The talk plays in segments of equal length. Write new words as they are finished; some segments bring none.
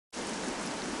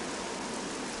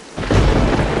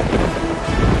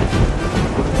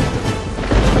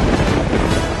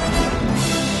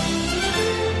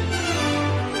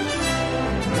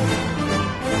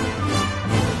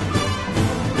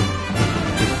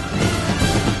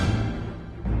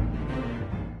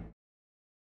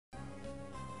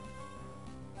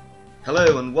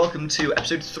Hello and welcome to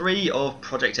episode 3 of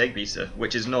Project Egg Beater,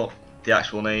 which is not the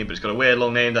actual name, but it's got a weird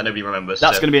long name that nobody remembers.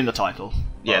 That's going to be in the title.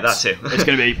 Yeah, that too. It's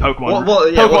going to be Pokemon,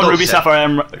 Pokemon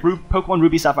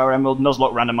Ruby Sapphire Emerald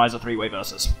Nuzlocked Randomizer 3-way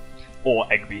versus,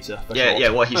 or Egg Beater. For short. Yeah,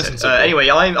 what he said. Anyway,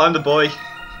 I'm the boy.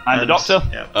 I'm the Doctor.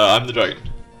 Yeah. I'm the Dragon.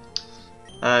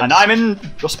 And I'm in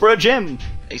Prospero Gym.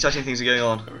 Exciting things are going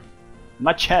on.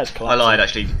 My chair's I collapsing. lied,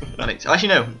 actually. Actually,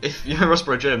 no. If you're in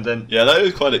Prospero Gym, then Yeah, that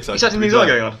is quite exciting. exciting things are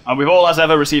going on. And we've all, as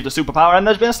ever, received a superpower, and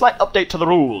there's been a slight update to the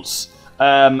rules.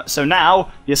 So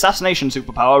now, the assassination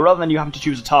superpower, rather than you having to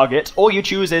choose a target, all you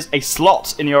choose is a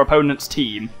slot in your opponent's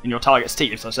team, in your target's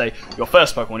team. So say, your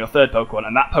first Pokemon, your third Pokemon,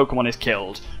 and that Pokemon is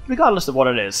killed, regardless of what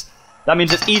it is. That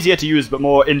means it's easier to use, but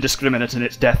more indiscriminate in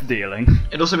its death dealing.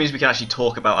 It also means we can actually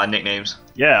talk about our nicknames.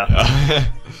 Yeah.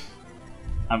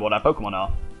 And what our Pokemon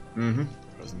are.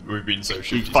 Mm-hmm. We've been so The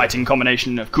shitty. fighting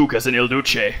combination of Kukas and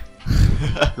Ilduce.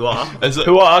 Who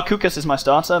are? Kukas is my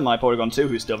starter, my Porygon 2,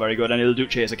 who's still very good, and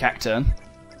Ilduce is a Cacturn.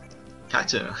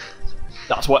 Cacturn.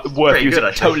 That's worth using. Good,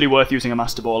 actually. Totally worth using a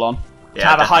Master Ball on.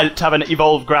 Yeah, to have an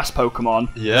evolved grass Pokemon.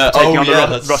 Yeah. Taking on yeah,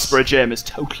 the Prospero Gym is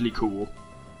totally cool.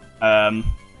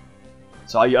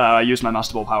 So I used my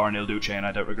Master Ball power on Ilduce, and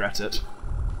I don't regret it.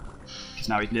 Because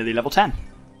now he's nearly level 10.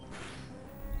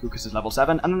 Kukas is level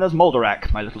 7, and then there's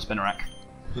Moldarak, my little Spinarak.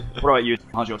 What about you?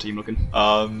 How's your team looking?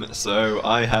 So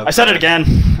I have. I said it again!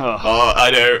 Oh, Oh,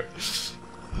 I know.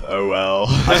 Oh well.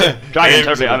 Dragon,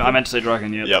 totally. I meant to say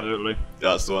Dragon, yeah, Yep. absolutely.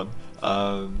 That's the one.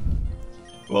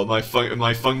 Well, my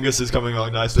fungus is coming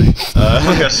along nicely.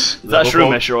 Fungus. Is that level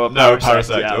Shroomish or No, Parasect?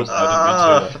 Parasect. Yeah,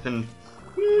 Oh, I didn't mean to do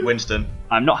Flippin' Winston.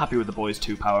 I'm not happy with the boys'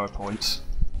 2 power points.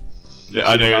 that. Yeah,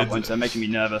 I know. Power points, they're making me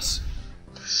nervous.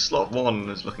 Slot 1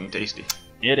 is looking tasty.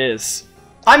 It is.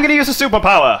 I'm gonna use a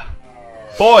superpower!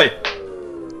 Boy!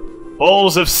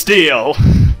 Balls of Steel!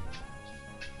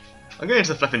 I'm going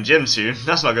into the flipping gym soon.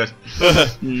 That's not good.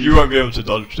 You won't be able to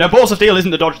dodge. No, Balls of Steel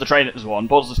isn't the Dodge the Trainers one.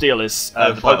 Balls of Steel is...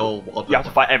 Fight all wild you have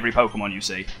to fight every Pokemon you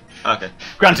see. Okay.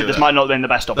 Granted, this might not have been the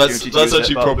best opportunity to That's use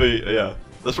actually it, but- probably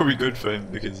that's probably good for him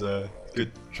because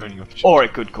good training opportunity. Or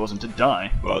it could cause him to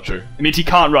die. Well, true. It means he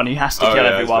can't run, he has to Oh, kill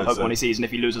yeah, every I wild suppose Pokemon so. he sees, and if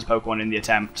he loses Pokemon in the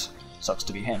attempt, sucks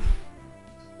to be him.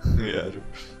 Yeah. True.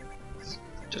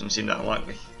 Doesn't seem that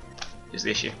unlikely. Is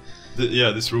the issue.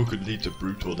 Yeah, this rule could lead to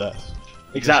brutal death.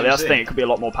 Exactly, that's the see. thing, it could be a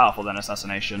lot more powerful than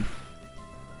Assassination.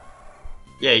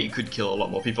 Yeah, you could kill a lot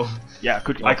more people. Yeah,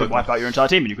 Well, I could Pokemon. wipe out your entire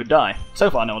team and you could die. So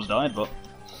far no one's died, but...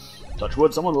 Touch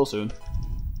wood, someone will soon.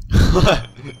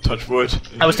 Touch wood.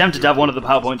 I was tempted to have one of the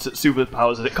power points at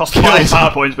superpowers that it costs 5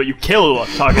 power points, but you kill a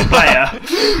target player.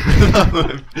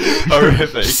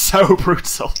 Horrific. So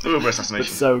brutal. Uber But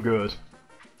assassination. so good.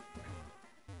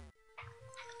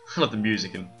 I love the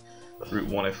music in Route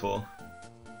 104.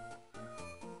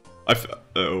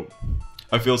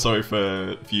 I feel sorry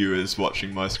for viewers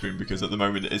watching my screen because at the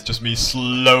moment it's just me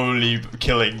slowly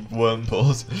killing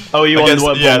Wurmples. Oh, you on the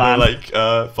Wurmple yeah, man. like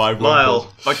 5 Lyle!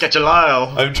 Wurmples. I'll get you,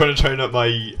 Lyle! I'm trying to train up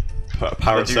my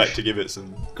Parasect douche. to give it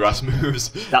some grass moves.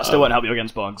 That still won't help you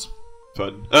against bugs.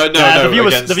 Fun. The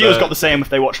viewers got the same if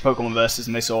they watched Pokemon Versus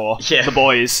and they saw Yeah. the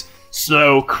boys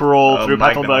slow crawl Oh, through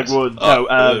Battleberg Magnemite. Wood. Oh,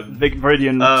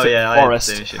 Oh, yeah, I had the Forest.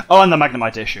 same issue. Oh, and the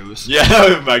Magnemite issues.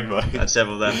 Yeah, Magma. Had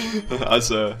several of them.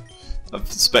 As a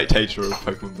spectator of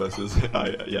Pokemon Versus,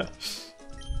 I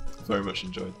very much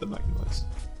enjoyed the Magnemites.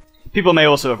 People may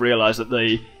also have realised that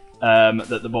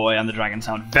the boy and the dragon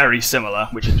sound very similar,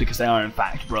 which is because they are in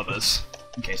fact brothers.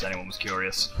 In case anyone was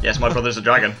curious, Yes, my brother's a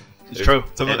dragon. it's true.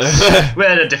 We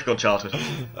had a difficult childhood.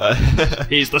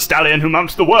 He's the stallion who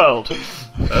mounts the world.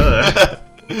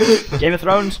 Game of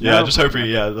Thrones. Yeah, No. just hoping.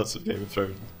 Yeah, lots of Game of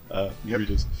Thrones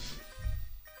readers.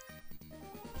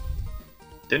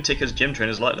 Don't take his gym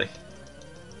trainers lightly.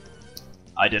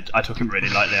 I did. I took him really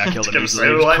lightly. I killed Took him him easily.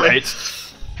 so It was lightly. great.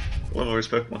 What are his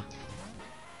Pokemon?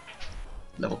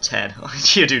 Level 10.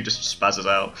 You dude just spazzes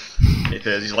out. He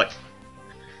appears, he's like...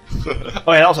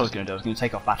 Oh yeah, that's what I was going to do. I was going to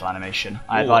take off battle animation.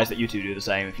 I Ooh. advise that you two do the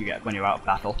same if you get when you're out of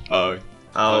battle. Oh,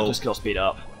 Oh, Just skill speed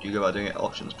up. you go about doing it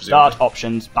options, presumably. Start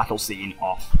options, battle scene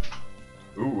off.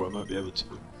 ooh, I might be able to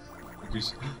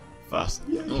increase fast.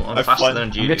 Yeah. Oh, I'm I faster find- than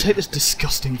I'm you. going to take this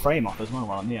disgusting frame off as well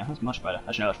while I'm here. That's much better.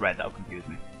 Actually, no, that's red. That'll confuse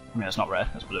me. I mean, that's not red.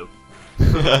 That's blue.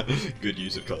 Good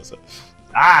use of concept.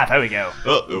 Ah, there we go.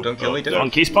 Oh, Don't kill me, don't.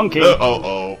 Spunky, spunky.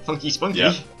 Oh. Funky Spunky.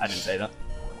 Yeah. I didn't say that.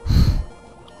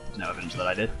 There's no evidence that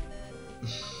I did.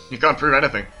 You can't prove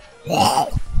anything.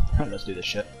 Let's do this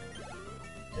shit.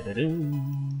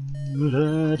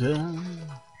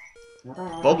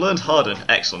 Bob learned Harden.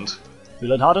 Excellent. Who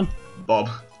learned Harden? Bob.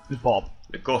 Who's Bob?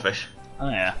 The Gorefish. Oh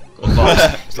yeah. Or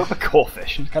Bob. It's like a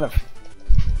Corfish. It's kind of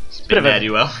Bit of a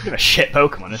well. bit of a shit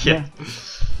Pokemon, isn't Yeah.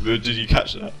 it? Did you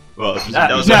catch that? Well,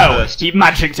 That was my no, first. he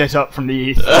magicked it up from the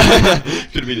ether.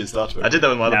 could have been his starter. I did that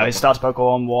with my other No, his Pokemon. starter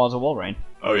Pokemon was a Walrein.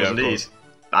 Oh yeah, Was of indeed. course.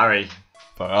 Barry.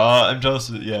 I'm jealous.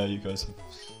 Yeah, you guys.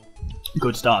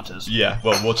 Good starters. Yeah,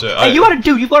 well, water. Hey, you had a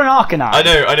dude. You've got an Arcanine.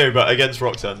 I know, but against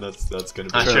Roxanne, that's going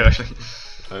to be. True, actually.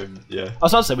 Yeah. I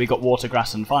was about to say we got water,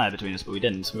 grass, and fire between us, but we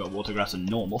didn't. We got water, grass, and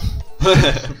normal.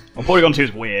 Well, Porygon 2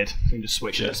 is weird. You can just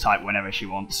switch its type whenever she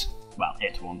wants. Well,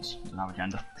 it wants. Doesn't have a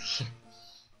gender.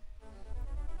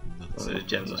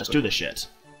 Let's do this shit.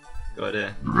 Good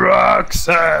idea.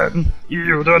 Roxanne,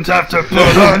 you don't have to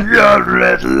put on your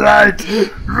red light.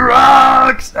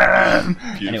 Roxanne.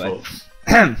 Beautiful.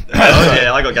 Anyway. Oh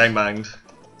yeah, I got gangbanged.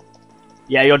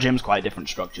 Yeah, your gym's quite a different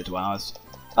structure to ours.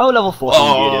 Oh, level 14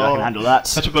 Geodude, I can handle that.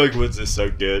 Such a Pokemon is so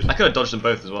good. I could have dodged them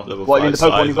both as well. Level What, you mean the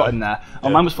 5 Pokemon you've got Scyther. in there? Oh,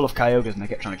 Yeah. mine was full of Kyogres and they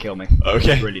kept trying to kill me.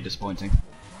 Okay. Really disappointing.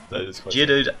 That is quite.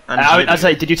 Geodude and I'd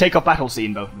say, did you take off Battle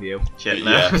Scene, both of you? Shit,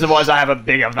 Yeah. Because otherwise I have a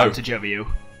big advantage over you.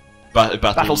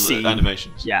 Battle Scene.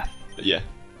 animations. Yeah, Yeah.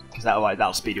 because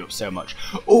that'll speed you up so much.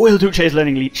 Oh, Il Duce is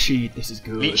learning Leech Seed. This is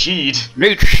good. Leech Seed.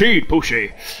 Leech Seed,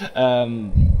 pushy.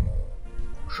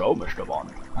 Show Mr.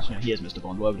 Bond. Actually, he is Mr.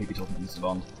 Bond. Why would he be talking to Mr.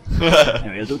 Bond?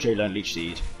 Anyway, Il Duce learned Leech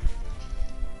Seed.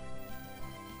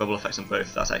 Bubble effects on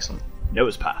both. That's excellent.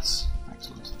 Nose Pass.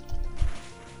 Excellent.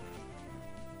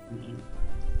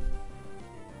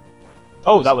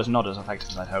 Oh, that was not as effective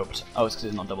as I'd hoped. Oh, it's because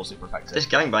it's not double super effective. This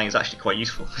gangbang is actually quite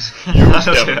useful.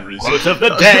 Quote of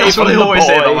the day That's what from I the always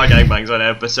say boy. about my gangbangs, I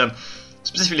know, but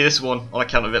specifically this one, on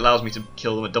account of it allows me to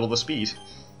kill them at double the speed.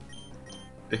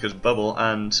 Because Bubble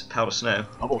and Powder Snow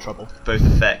Bubble trouble. both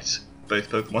affect both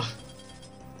Pokemon.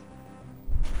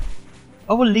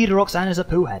 Oh, well, Leader Roxanne is a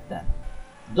poo head then.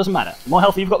 Doesn't matter. The more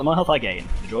health you've got, the more health I gain.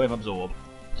 The joy of Absorb.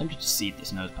 Tempted to seed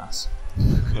this Nose Pass.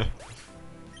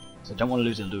 So I don't want to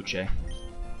lose Il Duce.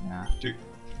 Yeah. Do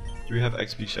we have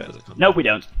XP shares? No, we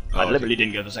don't. I okay. deliberately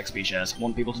didn't give us XP shares.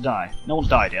 Want people to die. No one's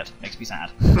died yet. Makes me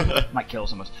sad. Might kill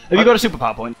someone. Have you got a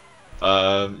superpower point?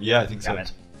 Yeah, I think so. Damn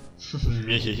it.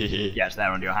 Yeah, it's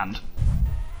there under your hand.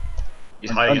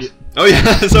 He's hiding it. Oh yeah,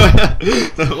 sorry.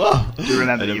 Wow. Do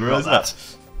remember I you've never got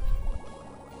realised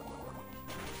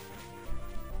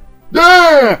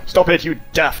that. Stop it, you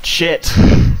daft shit.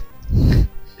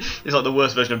 He's like the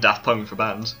worst version of Daft Punk for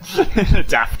bands.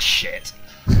 Daft shit.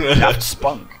 Daft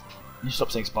Spunk. You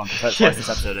stop saying Spunk. That's like this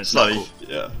episode is. Sorry. Cool.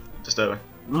 Yeah. Disturbing.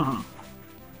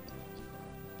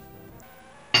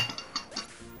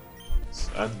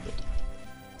 Standard.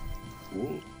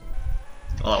 Ooh.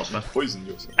 Oh, that was fun. Poisoned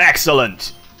yourself.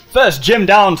 Excellent. First gym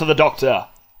down to the doctor.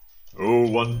 Oh,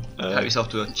 one. Help yourself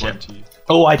to a chip. 20.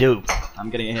 Oh, I do. I'm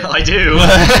getting it here. I do!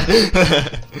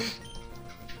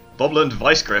 Bobland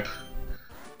Vice Grip.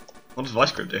 What does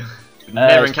Vice Grip do?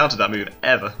 Never encountered that move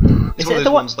ever. It's Is one it of the those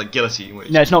one- ones like Guillotine.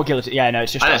 Which... No, it's not guillotine. Yeah, no,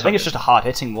 it's just. I know I it's think not it's just a hard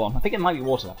hitting one. I think it might be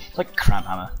water. It's like Cramp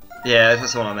Hammer. Yeah,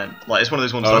 that's the one I meant. Like, it's one of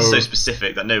those ones that's Oh. so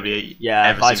specific that nobody Yeah,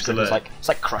 ever Vice seems to Grip learn. is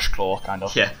like Crush Claw kind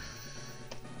of. Yeah.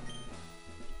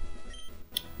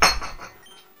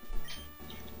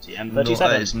 TM37.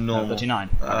 That is normal. 39.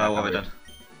 What have I done?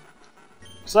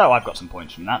 So I've got some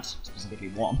points from that, specifically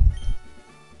one.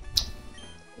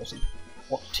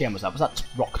 What TM was that? Was that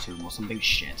Rock Tomb or something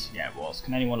shit? Yeah, it was.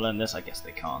 Can anyone learn this? I guess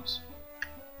they can't.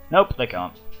 Nope, they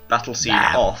can't. Battle Scene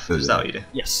Nah. off. Is that what you do?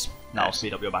 Yes, that'll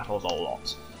speed up your battles a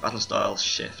lot. Battle Style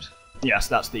Shift. Yes,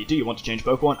 that's the do you want to change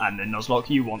Pokemon, and then Nuzlocke,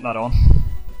 you want that on.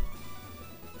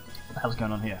 What the hell's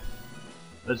going on here?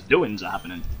 There's doings are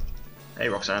happening. Hey,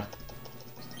 Roxanne.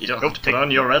 You don't Go have to take- put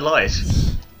on your red light.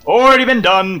 Already been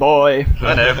done, boy!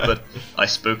 I know, but I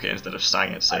spoke it instead of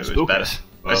sang it, so I it was spoke better. it.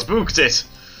 I spooked it!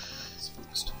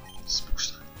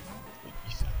 Spooked.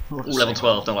 Ooh, level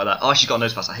 12, don't like that. Oh, she's got a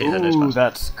nose pass. I hate her nose Ooh, pass.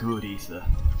 that's good, Ether.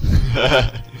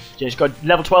 Yeah, she's got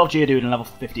level 12 Geodude and level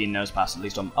 15 Nose Pass, at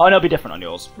least on. Oh, no, it'll be different on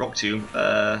yours. Rock Tomb.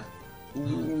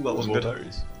 Ooh, that wasn't good.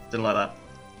 Berries. Didn't like that.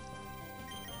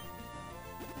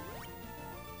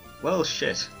 Well,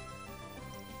 shit.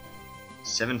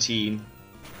 17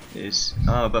 is.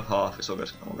 I'm above half. It's all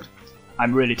good. I'm all good.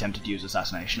 I'm really tempted to use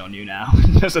Assassination on you now.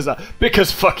 This is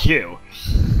because fuck you.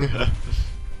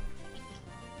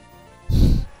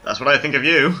 That's what I think of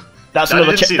you. That's Daddy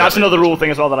another didn't see that's that, another did he? rule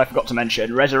thing as well that I forgot to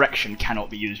mention. Resurrection cannot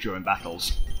be used during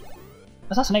battles.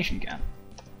 Assassination can.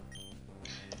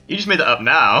 You just made that up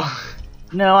now.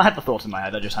 No, I had the thought in my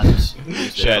head. I just hadn't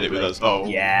Shared it with us. Oh.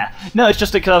 Yeah. No, it's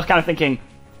just because I was kind of thinking.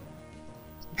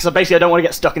 Because basically, I don't want to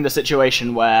get stuck in the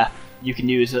situation where you can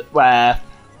use it, where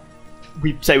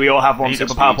we say we all have one Need of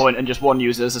superpower speed. point and just one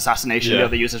uses assassination, the Yeah.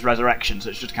 other uses resurrection, so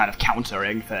it's just kind of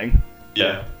countering thing.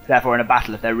 Yeah. Therefore, in a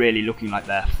battle, if they're really looking like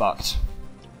they're fucked,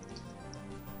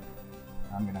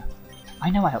 I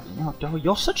know I helped you. No,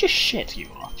 you're such a shit, you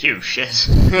are. You shit.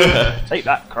 Take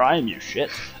that, crime, you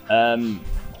shit. More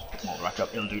rack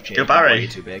up, Il Duce. Go Barry. Way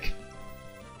too big.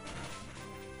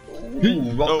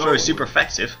 Ooh, rock throw is super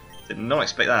effective. Did not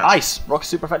expect that. Ice! Rock is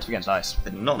super effective against ice.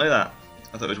 Did not know that.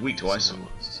 I thought it was weak to ice.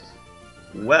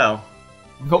 Well.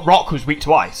 We've got rock who's weak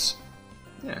to ice.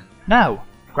 Yeah. No.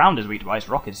 Ground is weak to ice,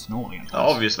 rock is snorely and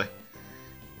Oh, obviously.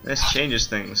 This changes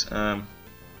things. Come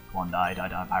on, die,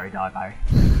 Barry, Barry.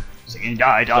 Singing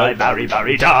die, Barry,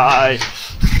 Barry, die!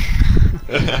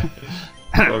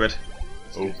 All good.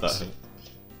 Oh, that hurt.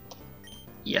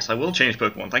 Yes, I will change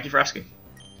Pokemon. Thank you for asking.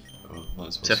 Oh, might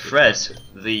as well To switch Fred, back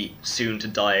to- the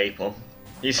soon-to-die Apom.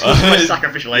 He's my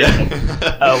sacrificial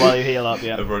Apom. Oh, well, you heal up,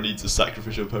 yeah. Everyone needs a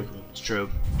sacrificial Pokemon. It's true.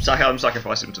 I'm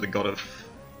sacrificing him to the god of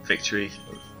victory.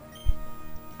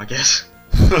 I guess.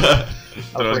 Don't know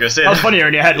what I was going to say. That was funnier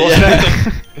in your head, wasn't it?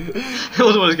 It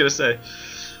wasn't what I was going to say.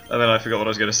 And then I forgot what I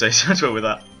was going to say, so I went with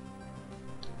that.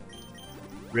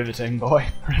 Riveting, boy.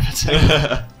 Riveting.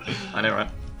 I know, right?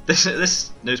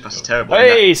 This nose pass is terrible.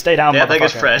 Hey, stay down, yeah, there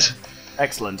goes motherfucker. Fred.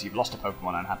 Excellent, you've lost a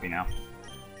Pokemon, I'm happy now.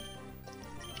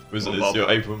 Is Well, Bob. your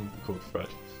Apron called Fred?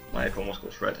 My Apom was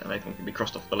called Fred, and Apom can be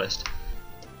crossed off the list.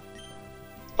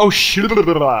 Oh, shit.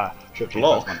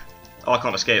 Block. Oh, I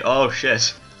can't escape. Oh,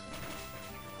 shit.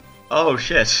 Oh,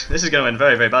 shit. This is going to end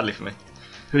very, very badly for me.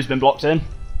 Who's been blocked in?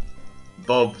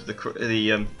 Bob, the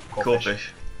Corphish.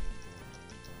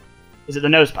 Is it the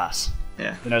nose pass?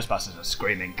 Yeah. The nose pass is a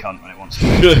screaming cunt when it wants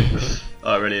to.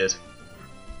 Oh, it really is.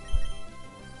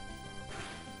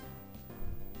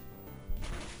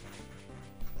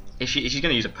 If she's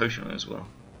going to use a potion on it as well.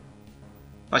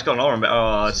 Oh, it's got an aura, but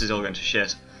oh, this is all going to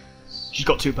shit. She's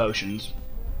got 2 potions.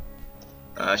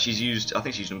 She's used, I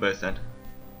think she's used them both then.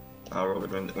 I'll roll it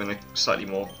when they're slightly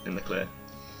more in the clear.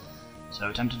 So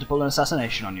attempted to pull an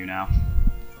assassination on you now.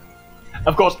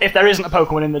 Of course, if there isn't a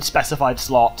Pokemon in the specified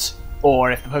slot,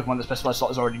 or if the Pokemon in the specified slot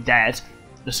is already dead,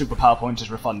 the superpower point is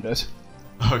refunded.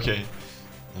 Okay.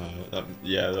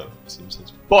 Yeah, that seems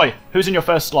sensible. Boy, who's in your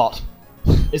first slot?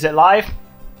 Is it live?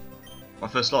 My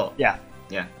first slot? Yeah.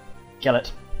 Yeah. Kill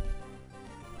it.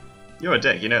 You're a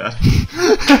dick, you know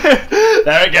that.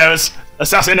 There it goes.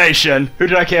 Assassination. Who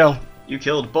did I kill? You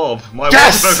killed Bob, my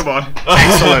Yes! worst Pokemon.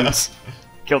 Excellent.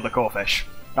 Killed the Corphish.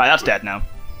 Right, that's dead now.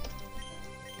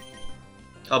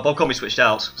 Oh, Bob can't be switched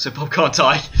out, so Bob can't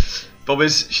die. Bob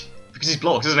is... because he's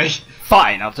blocked, isn't he?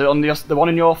 Fine, I'll do it on the one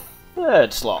in your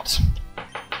third slot.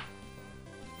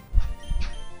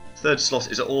 Third slot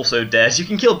is also dead. You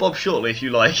can kill Bob shortly if you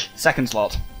like. Second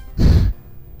slot. I'm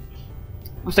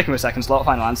sticking with second slot,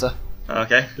 final answer.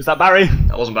 Okay. Is that Barry?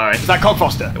 That wasn't Barry. Is that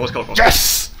Cockfoster? It was Cockfoster.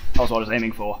 Yes! That was what I was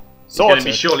aiming for. He's going to Sorted.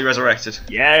 be shortly resurrected.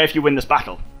 Yeah, if you win this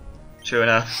battle. True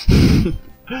enough.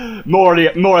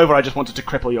 Moreover, I just wanted to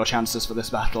cripple your chances for this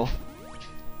battle.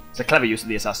 It's a clever use of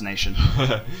the assassination.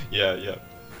 Yeah.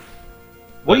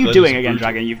 What are you That doing is again,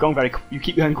 brutal. Dragon? You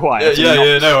keep going quiet.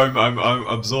 Yeah. No, I'm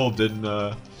absorbed in.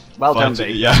 Well done,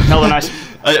 fighting. B. Yeah. Tell the nice.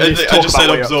 I talk just about said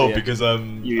what you're up absorb to, yeah. because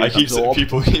You I keep absorb.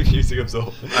 people keep using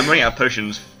absorb. I'm running out of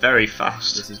potions very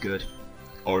fast. This is good.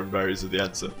 Orange berries are the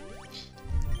answer.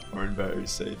 Orange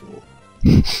berries save all.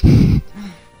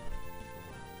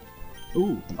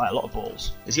 Ooh, right, a lot of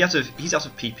balls. Is he out of... he's out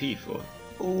of PP for...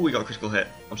 Oh, we got a critical hit.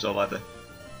 I'm still alive there.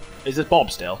 Is this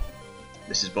Bob still?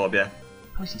 This is Bob, yeah.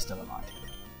 How is he still alive?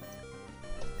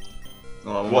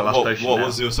 Oh, I'm on my last potion What now.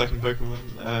 was your second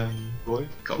Pokemon, boy?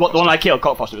 What, the one I killed,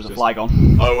 Cockfoster, was a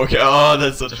Flygon. Oh, okay. Oh,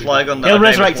 that's such The a Flygon that He'll I very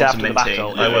much resurrect want after to the maintain.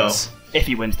 battle. I will. If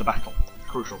he wins the battle.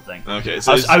 Crucial thing. Okay,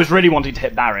 so I was really wanting to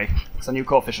hit Barry, because I knew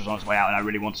Corphish was on his way out, and I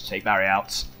really wanted to take Barry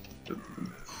out.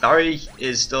 Barry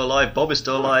is still alive, Bob is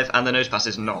still alive, and the Nosepass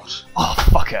is not. Oh,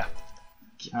 fucker.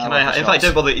 Can I? In fact,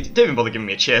 don't even bother giving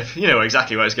me a chip. You know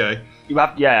exactly where it's going. You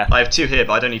have, yeah. I have 2 here,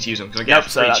 but I don't need to use them because I get Yep, a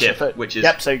so free that's chip, your which is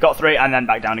Yep, so you got 3 and then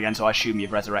back down again, so I assume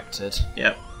you've resurrected.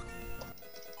 yep.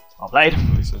 Well played.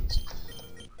 makes sense.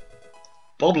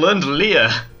 Bob learned Leer.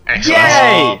 Excellent.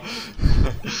 Yay! Oh.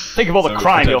 Think of all the So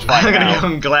crime you're potential. fighting I'm gonna now. go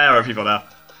and glare at people now.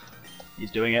 He's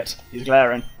doing it. He's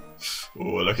glaring. Oh,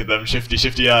 look at them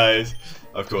shifty eyes.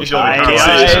 Of course. You should Tiny Tiny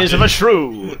eyes of a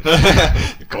shrew.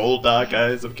 The cold dark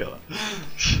eyes of killer.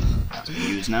 That's what we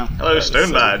use now. Hello, That's Stone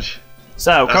so- Badge.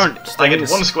 So, That's- current I get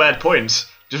things. 1 squared point.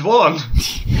 Just 1.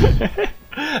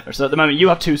 So at the moment, you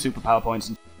have 2 superpower points,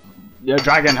 and your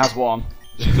dragon has 1.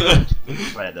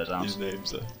 Play those out. Use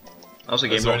names. I also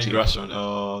Is gave there Roxy. any grass on?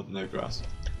 Oh, no grass.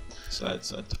 Sad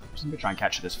times. Let me try and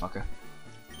catch this fucker.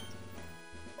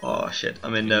 Oh shit!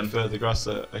 I'm in Further grass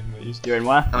that I can use. You're in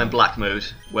where? I'm in black mode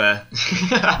where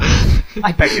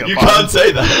I beg your You pardon. can't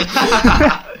say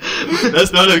that.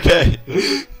 That's not okay.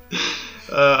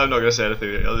 I'm not going to say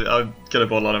anything. I'm going to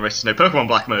borderline on racist. No, Pokemon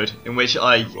Black mode, in which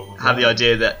I have the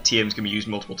idea that TMs can be used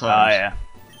multiple times. Oh, yeah.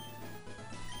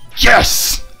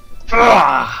 Yes!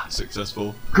 Ah!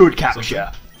 Successful. Good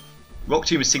capture. Rock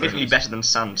Tomb is significantly Very nice. better than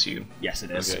Sand Tomb. Yes,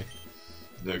 it is. Okay.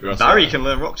 No grass. Barry can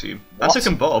learn Rock Tomb. And What? so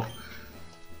can Bob.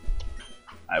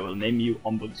 I will name you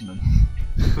Ombudsman.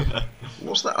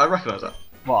 What's that? I recognise that.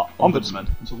 What? Ombudsman?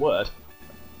 It's a word.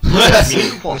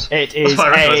 Meaning what? It is I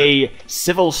recognise a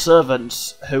civil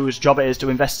servant whose job it is to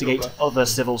investigate other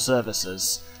civil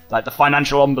services. Like the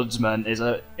financial ombudsman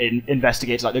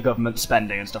investigates like the government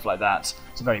spending and stuff like that.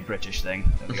 It's a very British thing.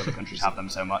 I don't think other countries have them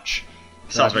so much.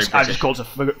 Sounds very I British. just called it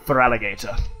for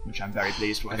alligator, which I'm very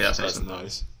pleased with. Okay, that's That's excellent.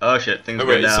 nice. Oh shit, things Oh are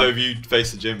going wait, down. so have you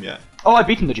faced the gym yet? Oh, I've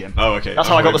beaten the gym. Oh, okay. That's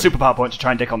how I got the superpower point to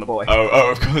try and dick on the boy.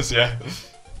 Oh, of course, yeah.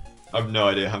 I have no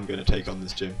idea how I'm going to take on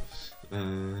this gym.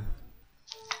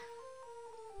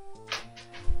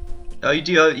 Oh, you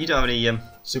don't have any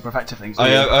Super effective things. do I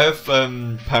you? have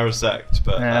Parasect,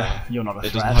 but You're not a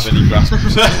it threat. doesn't have any grasp.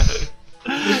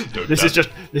 Don't This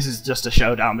is just a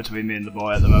showdown between me and the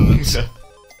boy at the moment.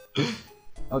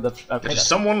 Oh, okay. It's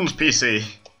someone's PC.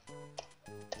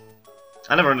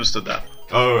 I never understood that.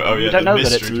 Oh yeah. You don't the know that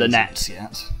it's mystery Lynette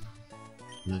yet.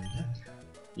 Lynette.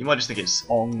 You might just think it's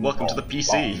Bong, welcome to bong, the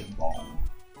PC. bong, bong.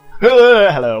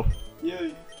 Hello.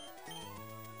 Yay.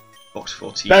 Box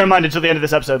 14. Bear in mind, until the end of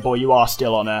this episode, boy, you are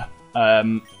still on a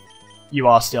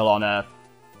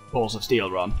Balls of Steel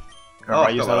run. Oh, I I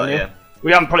use forgot that on about you? that,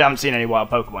 We probably haven't seen any wild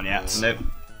Pokemon yet, Nope.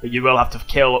 but you will have to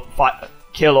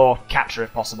kill or capture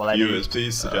if possible. Any. Viewers,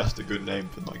 please suggest a good name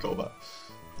for my callback.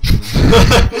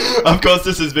 Of course,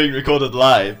 this is being recorded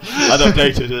live and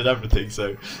updated and everything,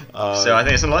 so. So I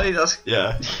think it's unlikely that's.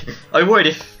 Yeah. I'm worried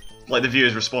if like the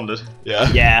viewers responded.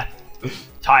 Yeah. Yeah.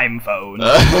 Time phone.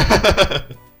 Did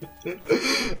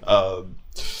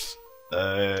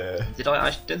I?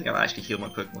 I don't think I've actually healed my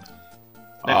Pokemon.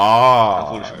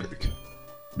 Unfortunately.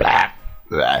 Blah.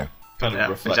 Kind of Yeah,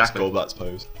 reflects exactly. Golbat's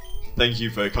pose. Thank you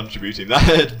for contributing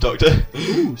that, Doctor.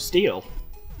 Ooh, Steel.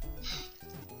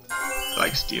 I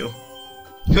like Steel.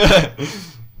 4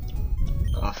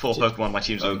 Pokemon. My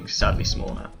team's looking sadly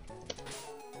small now.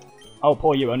 Oh,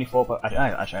 poor you. Only 4. I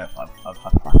actually have 5.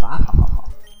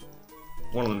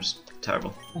 One of them's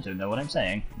terrible. I don't know what I'm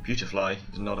saying. Beautifly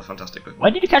is not a fantastic Pokemon.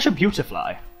 When did you catch a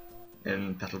Beautifly?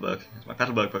 In Petalburg. It's my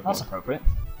Petalburg Pokemon. That's appropriate.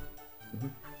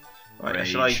 Right, Rage.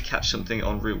 should I catch something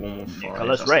on Route 115?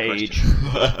 Nicholas That's the Rage.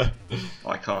 question. Oh,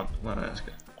 I can't. Well, no, that's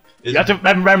good. You have to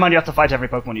bear in mind you have to fight every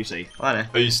Pokemon you see. I know.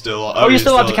 Are you still? Oh, you're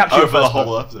still allowed to capture Oh, the for the first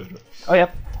whole one. episode. Oh yeah.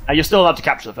 You're still allowed to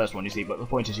capture the first one you see, but the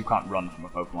point is you can't run from a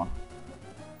Pokemon.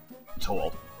 At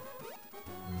all.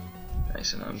 Okay,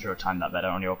 so now I'm sure I timed that better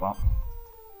on your part.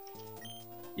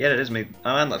 yeah, it is me.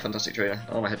 I am that fantastic trainer.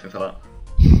 Oh, my headphone fell out.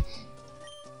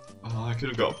 Oh, I could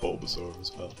have got a Bulbasaur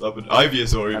as well. That would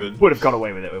Ivysaur even. Would have got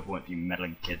away with it if it weren't for you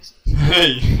meddling kids.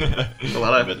 Hey. Oh,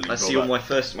 hello. Meddling Let's see on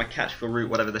Golbat. my catch for Route,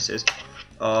 whatever this is.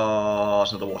 Oh,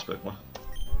 it's another Wasp Pokemon.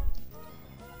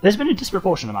 There's been a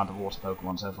disproportionate amount of water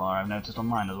Pokemon so far, I've noticed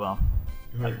online as well.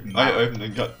 I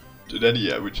haven't got any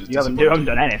yet, which is You haven't disappointing.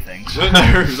 done anything.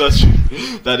 No, that's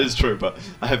true. That is true, but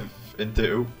I have in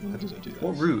theory. Why did I do that?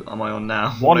 What route am I on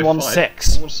now?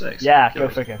 116. 116. Yeah, go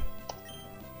Good. figure.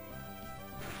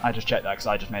 I just checked that because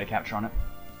I just made a capture on it.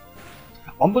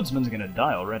 Ombudsman's gonna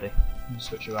die already. Let me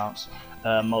switch you out.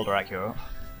 Mulder accurate.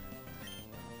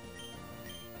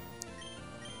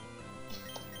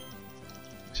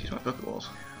 Excuse my Pokeballs.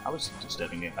 I was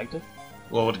disturbingly effective.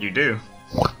 Well, what did you do?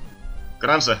 Good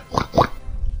answer.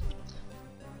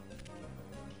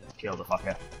 Kill the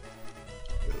fucker.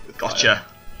 Gotcha.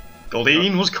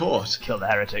 Goldeen was caught. Kill the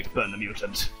heretic, burn the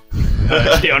mutant.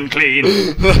 Purge the unclean.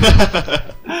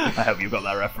 I hope you got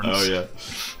that reference. Oh yeah.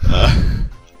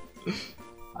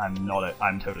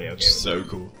 I'm totally okay with So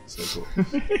cool. So cool.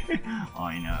 it.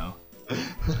 I know.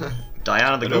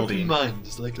 Diana the An open Goldeen. mind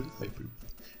is like a library.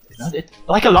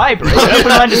 Like a library. An open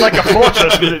mind is like a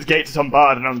fortress with its gates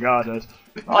unbarred and unguarded.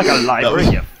 Not like a library,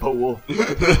 you fool.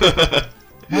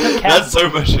 That's so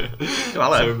much.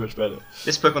 hello. So much better.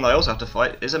 This Pokemon I also have to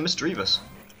fight is a Misdreavus.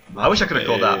 I wish I could have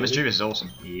called that. Misdreavus is awesome.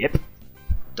 Yep.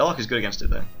 Dark is good against it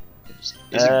though. Is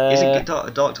it good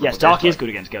dark type Yes, or Dark Ghost is type? good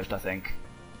against Ghost, I think.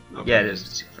 Yeah, it is.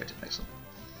 It's effective. Excellent.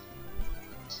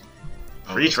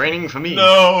 Free training for me.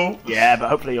 No. Yeah, but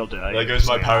hopefully you'll do it. There goes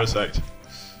my Parasect.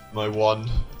 My one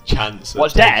chance.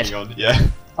 What's at dead? taking on. Yeah.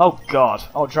 Oh god.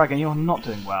 Oh, Dragon, you're not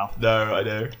doing well. No, I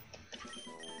know.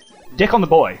 Dick on the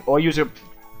boy, or use your...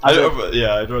 I don't.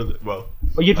 Yeah, I'd rather. Well.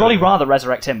 Well, you'd probably rather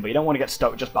resurrect him, but you don't want to get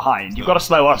stuck just behind. You've got to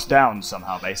slow us down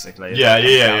somehow, basically. is Yeah, what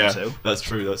it yeah, comes yeah. down to. That's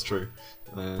true. That's true.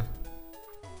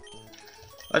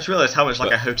 I just realised how much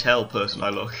like a hotel person I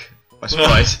look. My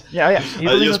sprite. Yeah.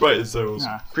 Your sprite is so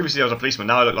awesome. Previously I was a policeman,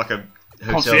 now I look like a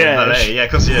hotel Concierge. valet. Yeah,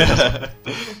 concierge.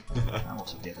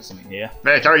 What's up here? There's something here.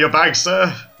 May I carry your bags,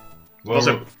 sir? Well,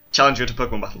 Also, challenge you to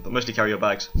Pokemon battle, but mostly carry your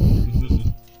bags.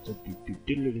 And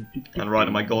ride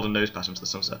on my golden nose pattern to the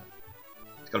sunset.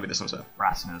 It's gotta be the sunset.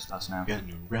 Brass nose pass now.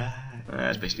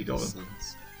 It's basically golden.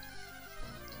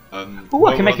 Ooh,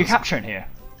 I can make a capture in here.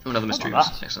 Oh, another mystery.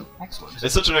 that. Excellent. Excellent.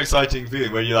 It's such an exciting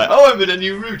feeling when you're like, oh, I'm in a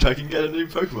new route, I can get a new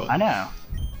Pokemon. I know.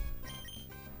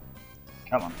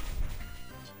 Come on.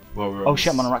 Well, Oh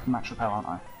shit, I'm on a rack max repel, aren't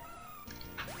I?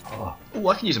 Oh,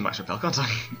 I can use a max repel, can't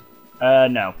I?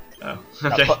 No. Oh,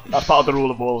 okay. That's part of the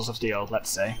rule of Walls of Steel, let's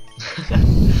say.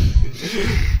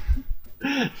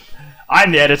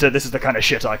 I'm the editor, this is the kind of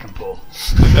shit I can pull.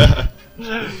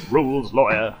 Rules,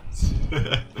 lawyer.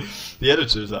 The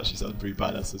editors actually sound pretty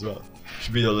badass as well.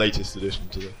 Should be the latest addition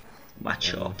to the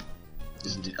Matchup.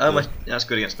 Oh, that's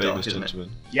good against Dark, famous isn't it?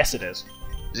 gentleman. Yes, it is.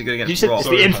 Is it good You against said Rock? it's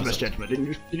the infamous gentleman, didn't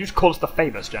you? Did you just call us the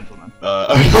famous gentleman?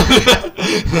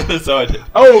 So I did.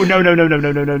 Oh,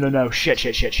 no. Shit.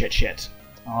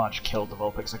 Oh, I just killed the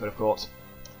Vulpix I could have caught.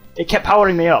 It kept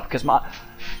powering me up, because my...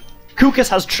 Kukas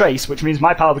has Trace, which means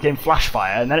my power became Flash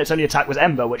Fire, and then its only attack was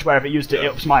Ember, which wherever it used it, it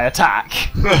ups my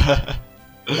attack.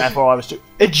 Therefore I was too...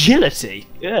 Agility!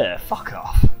 Yeah, fuck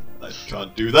off. I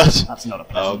can't do that. That's not a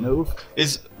pleasant move.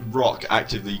 Is Rock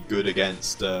actively good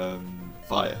against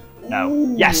fire?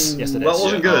 No. Yes, it is. That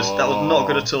wasn't good. That was not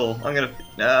good at all. I'm gonna...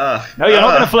 No, you're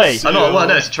not gonna flee. I'm not... Well,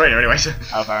 no, it's a trainer anyway, so...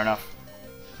 Oh, fair enough.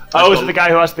 Oh, is it the guy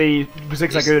who has the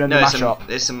Zigzagoon and the Mashop?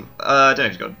 There's some... I don't know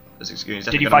if he's got a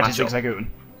Zigzagoon. Did you fight a Zigzagoon?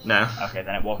 No. Okay,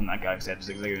 then it wasn't that guy because he had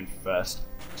the Zigzagoon first.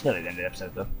 It's nearly the end of the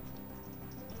episode, though.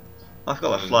 I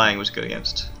forgot that flying was good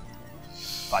against...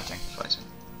 Fighting.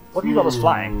 What do you got as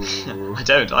flying? I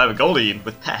don't. I have a Goldeen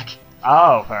with Peck.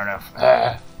 Oh, fair enough.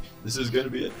 This is going to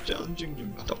be a challenging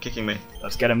game. Stop kicking me.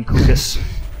 Let's get him, Kukas.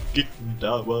 Kick him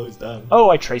down while he's down. Oh,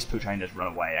 I traced Pooch and just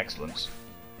run away. Excellent.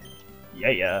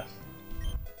 Yeah.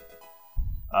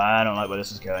 I don't like where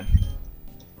this is going.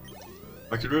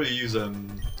 I could really use a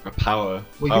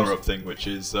power-up thing, which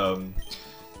is you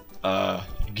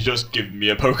just give me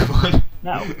a Pokemon.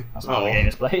 No, that's not how the game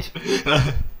is played.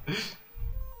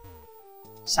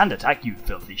 Sand attack, you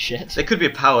filthy shit. There could be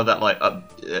a power that like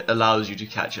allows you to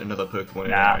catch another Pokemon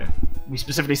in an area. We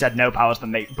specifically said no powers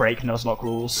that break Nuzlocked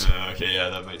rules. Okay, yeah,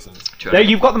 that makes sense. True. No,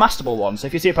 you've got the Master Ball one, so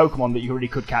if you see a Pokemon that you really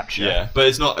could capture... Yeah, but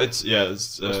it's not, it's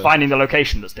finding the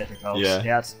location that's difficult.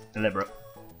 Yeah. It's deliberate.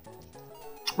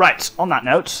 Right, on that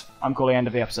note, I'm calling end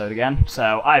of the episode again.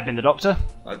 So, I've been the Doctor.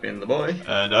 I've been the boy.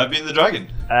 And I've been the Dragon.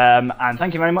 And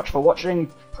thank you very much for watching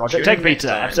Project Tune in Egg next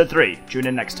Beater, time. Episode 3. Tune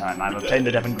in next time. I've obtained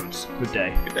the Devon goods. Good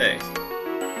day. Good day.